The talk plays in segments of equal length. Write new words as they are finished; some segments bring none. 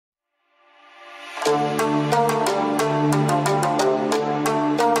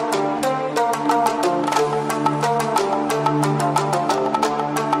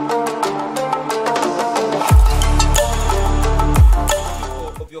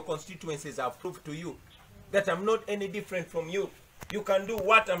your constituencies have proved to you that I'm not any different from you. You can do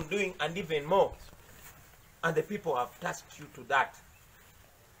what I'm doing and even more. And the people have tasked you to that.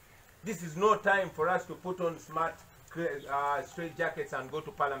 This is no time for us to put on smart straight jackets and go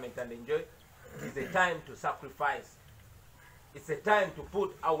to Parliament and enjoy. It's a time to sacrifice. It's a time to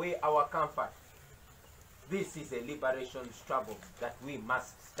put away our comfort. This is a liberation struggle that we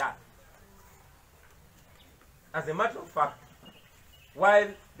must start. As a matter of fact, while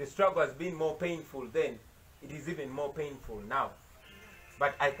the struggle has been more painful then, it is even more painful now.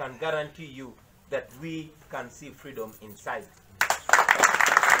 But I can guarantee you that we can see freedom in sight.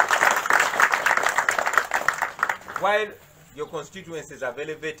 While your constituencies have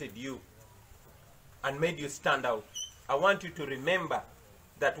elevated you and made you stand out, I want you to remember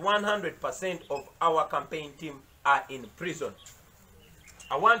that 100% of our campaign team are in prison.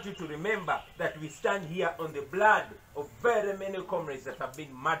 I want you to remember that we stand here on the blood of very many comrades that have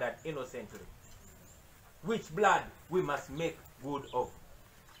been murdered innocently. Which blood we must make good of.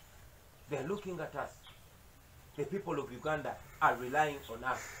 They are looking at us. The people of Uganda are relying on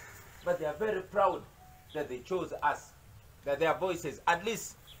us. But they are very proud that they chose us. That their voices, at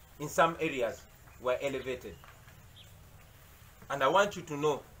least in some areas, were elevated. And I want you to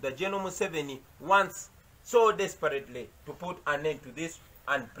know that General Museveni wants so desperately to put an end to this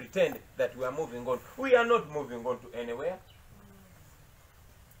and pretend that we are moving on. We are not moving on to anywhere.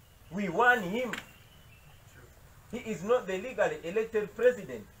 We won him. He is not the legally elected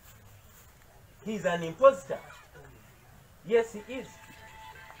president. He is an imposter. Yes, he is.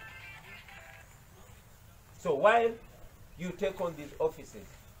 So while you take on these offices,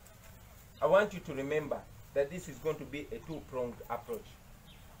 I want you to remember that this is going to be a two-pronged approach.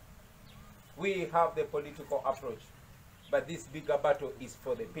 We have the political approach, but this bigger battle is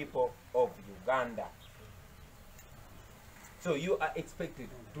for the people of Uganda. So you are expected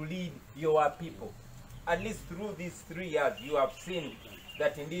to lead your people. At least through these 3 years, you have seen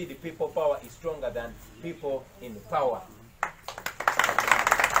that indeed people power is stronger than people in power.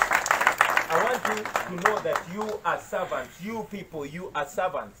 I want you to know that you are servants. You people, you are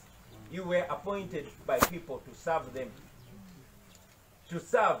servants. You were appointed by people to serve them. To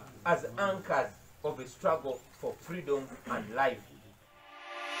serve as anchors of a struggle for freedom and life.